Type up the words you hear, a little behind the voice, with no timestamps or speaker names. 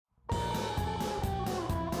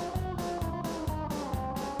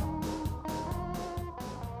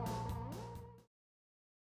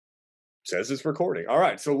says it's recording. All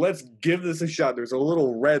right, so let's give this a shot. There's a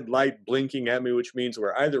little red light blinking at me, which means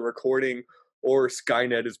we're either recording or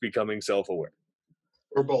Skynet is becoming self-aware.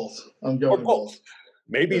 Or both. I'm going both.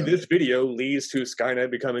 Maybe this video leads to Skynet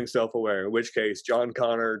becoming self-aware, in which case, John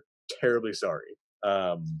Connor, terribly sorry.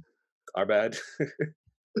 Our bad.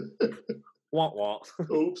 Wah wah.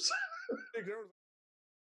 Oops.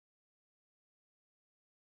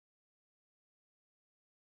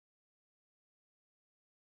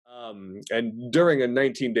 And during a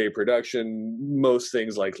 19-day production, most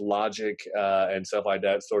things like logic and stuff like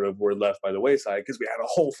that sort of were left by the wayside because we had a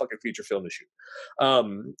whole fucking feature film to shoot.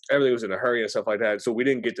 Everything was in a hurry and stuff like that, so we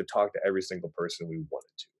didn't get to talk to every single person we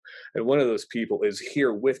wanted to. And one of those people is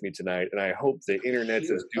here with me tonight, and I hope the internet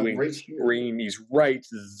is doing the screen. He's right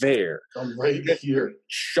there. I'm right here.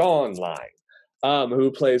 Shawn Lein,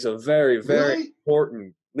 who plays a very, very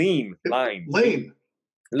important Lein.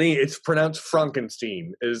 It's pronounced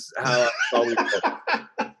Frankenstein, is how I always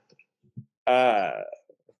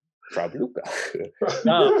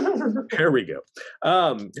here we go.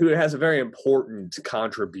 Who has a very important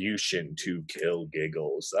contribution to Kill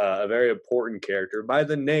Giggles. A very important character by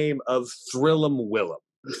the name of Willam.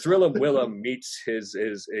 Willam meets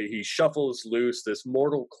he shuffles loose this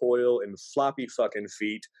mortal coil and floppy fucking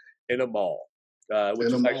feet in a mall.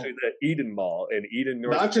 Which is actually the Eden Mall in Eden,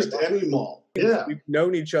 North Not just any mall. Yeah. We've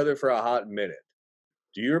known each other for a hot minute.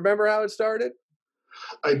 Do you remember how it started?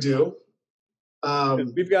 I do.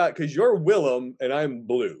 Because you're Willam and I'm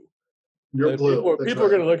Blue. You're Blue. People are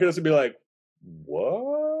going to look at us and be like,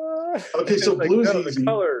 what? Okay, so like, Blue's easy.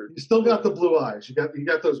 You still got the blue eyes. You got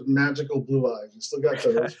those magical blue eyes. You still got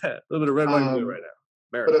those. A little bit of red, white, and blue right now.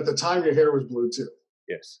 But at the time, your hair was blue too.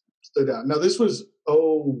 Yes. Stood out. Now, this was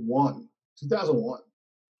 2001.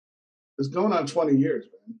 It's going on 20 years,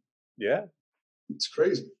 man. Yeah. It's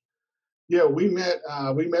crazy. Yeah, we met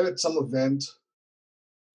at some event.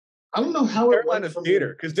 I don't know how it went from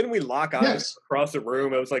theater, because didn't we lock eyes across the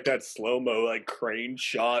room? It was like that slow-mo, like crane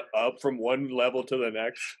shot up from one level to the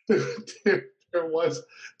next. There was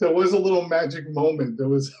a little magic moment.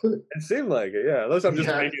 It seemed like it, yeah. Unless I'm just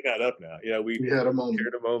making that up now. Yeah, we had a moment.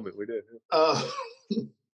 Shared a moment. We did.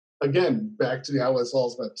 Again, back to how this all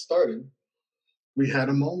started. We had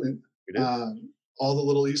a moment. All the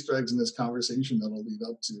little Easter eggs in this conversation that'll lead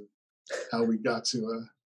up to how we got to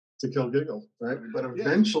Kill Giggle, right? But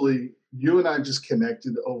eventually, you and I just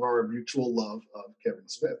connected over our mutual love of Kevin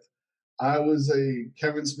Smith. I was a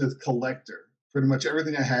Kevin Smith collector. Pretty much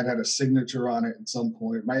everything I had a signature on it at some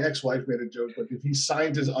point. My ex-wife made a joke, like, if he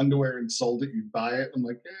signed his underwear and sold it, you'd buy it. I'm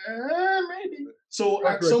like, maybe. So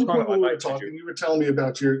at some point when we were talking, you were telling me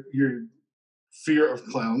about your fear of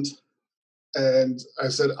clowns. And I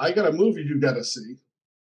said, I got a movie you got to see.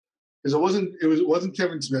 Because it wasn't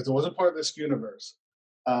Kevin Smith. It wasn't part of this universe.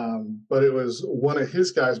 But it was one of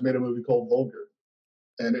his guys made a movie called Vulgar.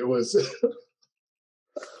 And it was...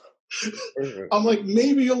 I'm like,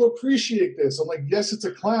 maybe you'll appreciate this. I'm like, yes, it's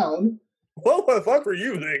a clown. What the fuck were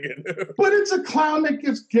you thinking? But it's a clown that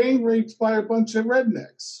gets gang raped by a bunch of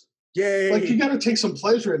rednecks. Yay. Like, you got to take some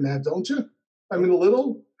pleasure in that, don't you? I mean, a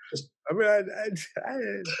little. It's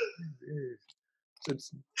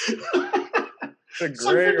a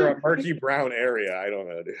gray or a murky brown area. I don't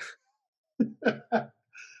know, dude.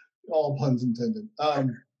 All puns intended. I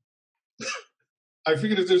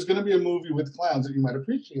figured if there's going to be a movie with clowns that you might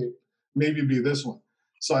appreciate, maybe it'd be this one.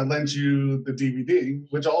 So I lent you the DVD,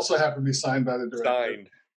 which also happened to be signed by the director. Signed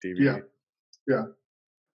DVD. Yeah.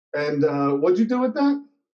 And what'd you do with that?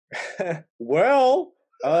 Well,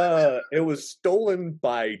 it was stolen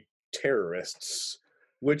by terrorists,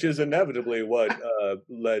 which is inevitably what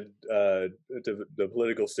led to the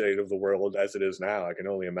political state of the world as it is now. I can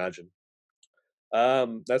only imagine.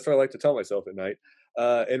 That's what I like to tell myself at night.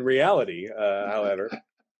 In reality, however,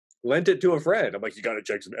 lent it to a friend. I'm like, you got to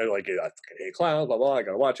check some, like, I fucking hate clowns, blah, blah, I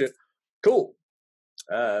got to watch it. Cool.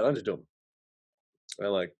 Lent it to him. And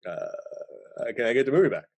I'm like, can I get the movie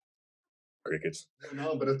back? Crickets.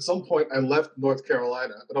 No, but at some point I left North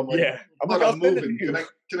Carolina. And I'm like, I'm moving.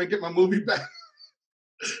 Can I get my movie back?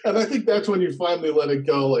 And I think that's when you finally let it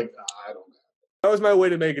go, like, I don't know. That was my way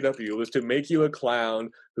to make it up to you. It was to make you a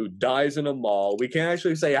clown who dies in a mall. We can't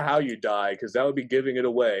actually say how you die because that would be giving it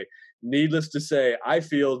away. Needless to say, I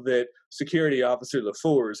feel that Security Officer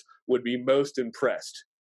LaFours would be most impressed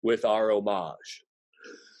with our homage.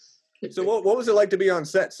 So what was it like to be on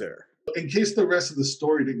set, sir? In case the rest of the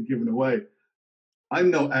story didn't give it away, I'm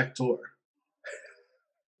no actor.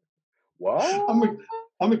 What?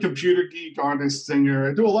 I'm a computer geek, artist, singer.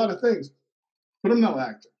 I do a lot of things, but I'm no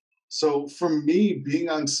actor. So for me, being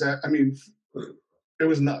on set, I mean, It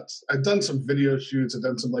was nuts. I've done some video shoots. I've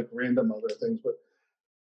done some like random other things, but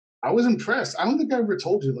I was impressed. I don't think I ever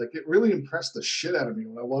told you. Like, it really impressed the shit out of me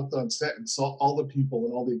when I walked on set and saw all the people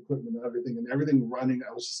and all the equipment and everything running.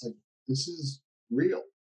 I was just like, this is real.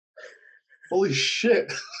 Holy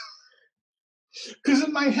shit. Because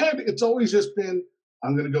in my head, it's always just been,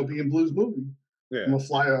 I'm going to go be in Blue's movie. Yeah. I'm going to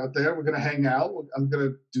fly out there. We're going to hang out. I'm going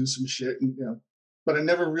to do some shit. And, you know, but I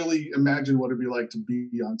never really imagined what it'd be like to be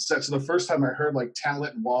on set. So the first time I heard like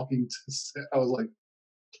talent walking to set, I was like,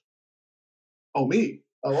 oh, me.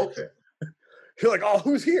 Oh, okay. You're like, oh,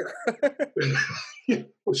 who's here? Yeah.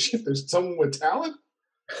 Oh, shit, there's someone with talent?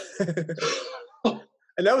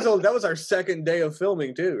 And that was our second day of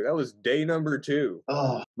filming, too. That was day number 2.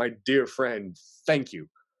 Oh. My dear friend, thank you.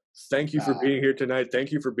 Thank you for being here tonight.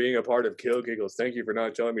 Thank you for being a part of Kill Giggles. Thank you for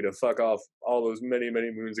not telling me to fuck off all those many,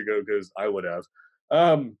 many moons ago, because I would have.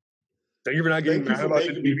 Thank you for not getting mad about the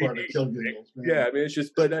DVD. Kill Giggles, man. Yeah, I mean, it's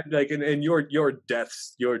just, but like in your death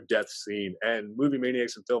scene and Movie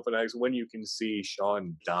Maniacs and Film Fanatics, when you can see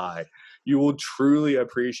Shawn die, you will truly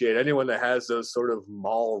appreciate, anyone that has those sort of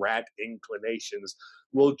mall rat inclinations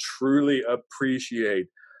will truly appreciate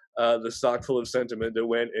the sock full of sentiment that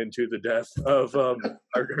went into the death of our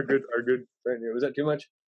good friend here. Was that too much?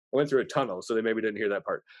 I went through a tunnel, so they maybe didn't hear that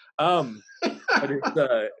part.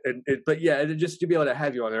 But yeah, just to be able to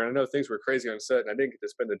have you on there. And I know things were crazy on set, and I didn't get to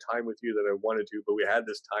spend the time with you that I wanted to, but we had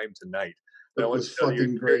this time tonight. It was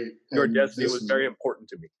fucking great. Your destiny was very important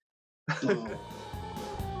to me. Oh.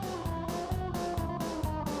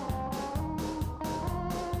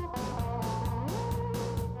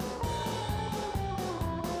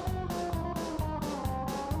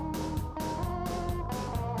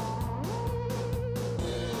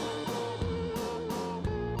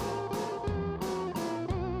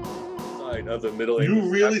 Of the middle. You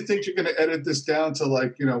really think you're going to edit this down to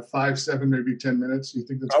like 5, 7, maybe 10 minutes? You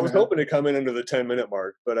think that's? I was hoping to come in under the 10-minute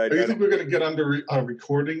mark, but I. Do you think we're going to get under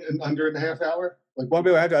recording in under a half hour? Like,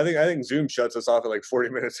 well, I think Zoom shuts us off at like 40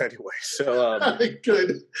 minutes anyway. So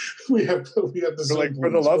good. We have the like, for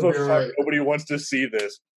the love of fuck, nobody wants to see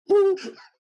this.